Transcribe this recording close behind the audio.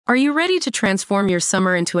Are you ready to transform your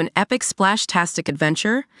summer into an epic splash-tastic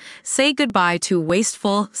adventure? Say goodbye to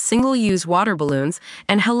wasteful, single-use water balloons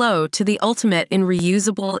and hello to the ultimate in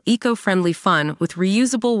reusable, eco-friendly fun with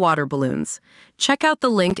reusable water balloons. Check out the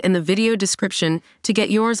link in the video description to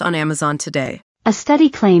get yours on Amazon today. A study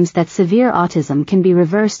claims that severe autism can be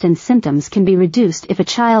reversed and symptoms can be reduced if a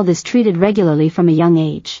child is treated regularly from a young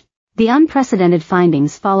age. The unprecedented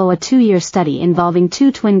findings follow a 2-year study involving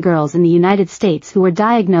 2 twin girls in the United States who were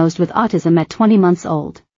diagnosed with autism at 20 months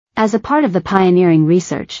old. As a part of the pioneering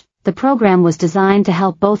research, the program was designed to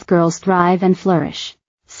help both girls thrive and flourish.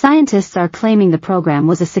 Scientists are claiming the program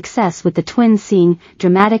was a success with the twins seeing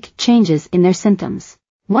dramatic changes in their symptoms.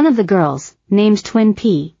 One of the girls, named Twin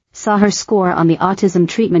P, saw her score on the Autism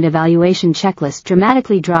Treatment Evaluation Checklist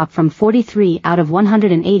dramatically drop from 43 out of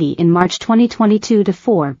 180 in March 2022 to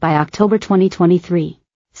 4 by October 2023.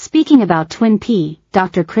 Speaking about Twin P,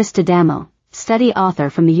 Dr. Chris D'Adamo, study author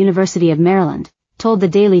from the University of Maryland, told the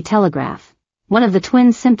Daily Telegraph, one of the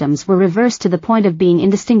twins' symptoms were reversed to the point of being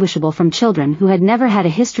indistinguishable from children who had never had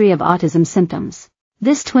a history of autism symptoms.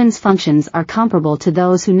 This twin's functions are comparable to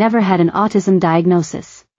those who never had an autism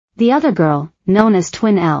diagnosis. The other girl, known as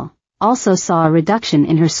Twin L, also saw a reduction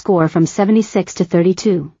in her score from 76 to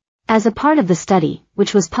 32. As a part of the study,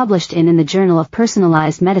 which was published in the Journal of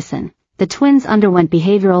Personalized Medicine, the twins underwent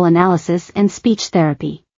behavioral analysis and speech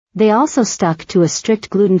therapy. They also stuck to a strict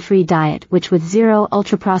gluten-free diet with 0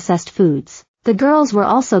 ultra-processed foods. The girls were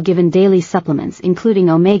also given daily supplements including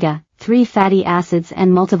omega-3 fatty acids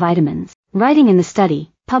and multivitamins. Writing in the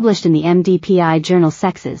study, published in the MDPI journal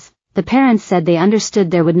Sexes, the parents said they understood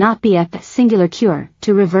there would not be a singular cure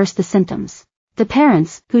to reverse the symptoms. The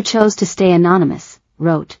parents, who chose to stay anonymous,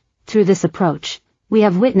 wrote, "Through this approach, we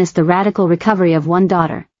have witnessed the radical recovery of one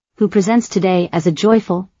daughter, who presents today as a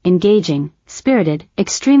joyful, engaging, spirited,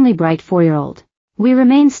 extremely bright 4-year-old. We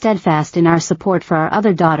remain steadfast in our support for our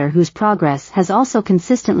other daughter whose progress has also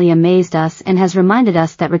consistently amazed us and has reminded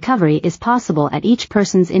us that recovery is possible at each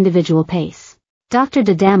person's individual pace." Dr.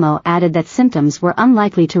 D'Adamo added that symptoms were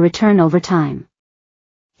unlikely to return over time.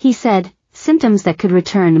 He said, symptoms that could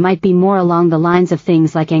return might be more along the lines of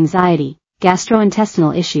things like anxiety,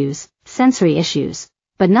 gastrointestinal issues, sensory issues,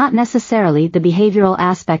 but not necessarily the behavioral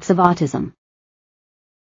aspects of autism.